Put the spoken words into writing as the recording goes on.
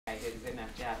did a good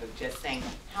enough job of just saying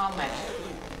how much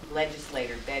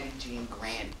legislator Betty Jean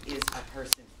Grant is a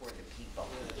person for the people.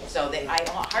 So that I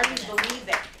hardly believe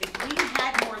that if we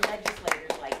had more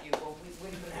legislators like you, well, we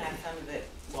wouldn't have some of the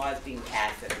laws being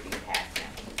passed that are being passed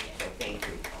now. So thank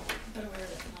you.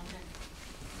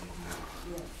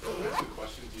 Good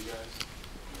question to you guys.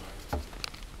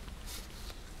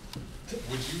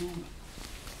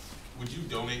 Would you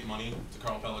donate money to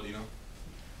Carl Paladino?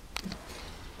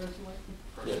 Personally?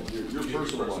 Yeah, your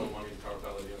personal money to Carl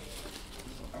Paladino.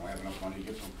 I don't have enough money to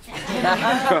give them.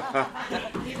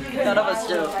 None of us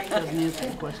do. Doesn't answer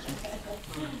the question.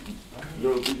 No,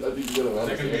 I think you gotta Is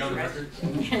that going to be on the record?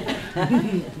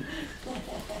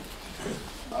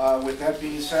 With that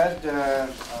being said, no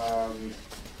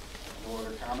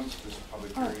other comments? This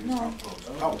public hearing is now closed.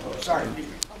 Oh, sorry.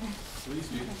 Please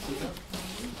do.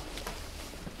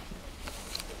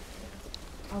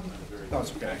 No,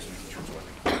 it's okay.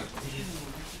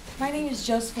 My name is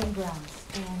Josephine Grounds,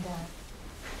 and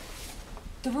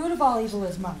the root of all evil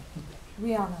is money.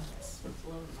 We all know this.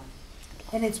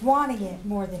 And it's wanting it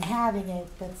more than having it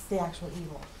that's the actual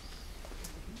evil.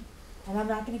 And I'm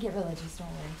not going to get religious, don't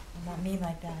worry. I'm not mean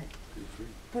like that.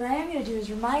 What I am going to do is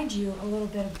remind you a little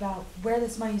bit about where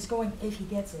this money is going if he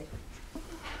gets it.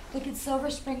 Look at Silver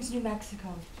Springs, New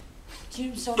Mexico,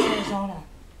 Tombstone, Arizona,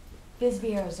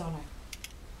 Bisbee, Arizona.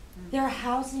 Their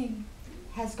housing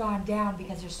has gone down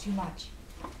because there's too much.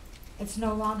 It's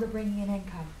no longer bringing in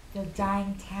income. They're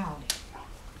dying town.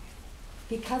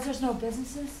 Because there's no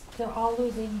businesses, they're all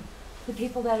losing the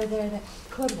people that are there that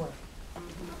could work.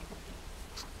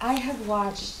 I have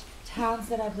watched towns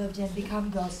that I've lived in become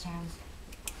ghost towns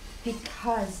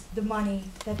because the money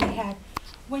that they had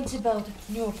went to build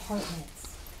new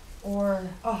apartments or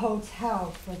a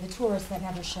hotel for the tourists that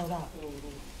never showed up.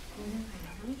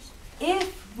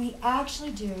 If we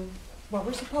actually do what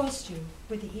we're supposed to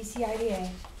with the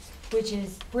ECIDA, which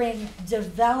is bring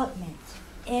development,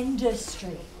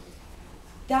 industry,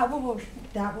 that will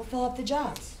fill up the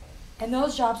jobs. And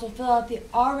those jobs will fill out the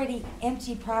already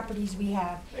empty properties we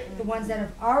have, the ones that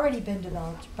have already been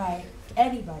developed by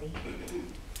anybody,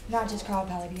 not just Carl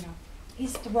Paladino.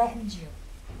 He's threatened you.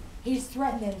 He's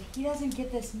threatened that if he doesn't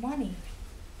get this money,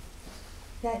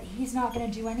 that he's not going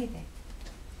to do anything.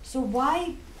 So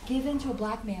why give in to a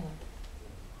blackmailer?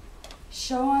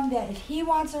 Show him that if he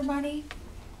wants our money,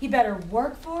 he better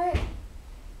work for it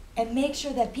and make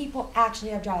sure that people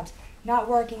actually have jobs. Not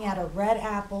working at a Red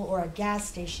Apple or a gas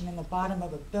station in the bottom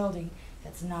of a building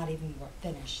that's not even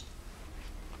finished.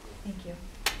 Thank you.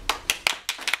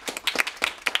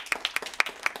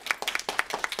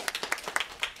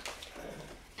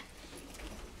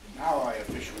 Now I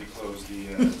officially close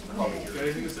the public Got hearing.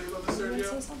 anything to say about this, You want to say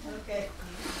Sergio? something? Okay.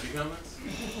 Any comments?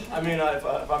 I mean,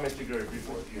 if I may speak very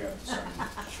briefly. You have to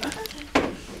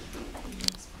sign.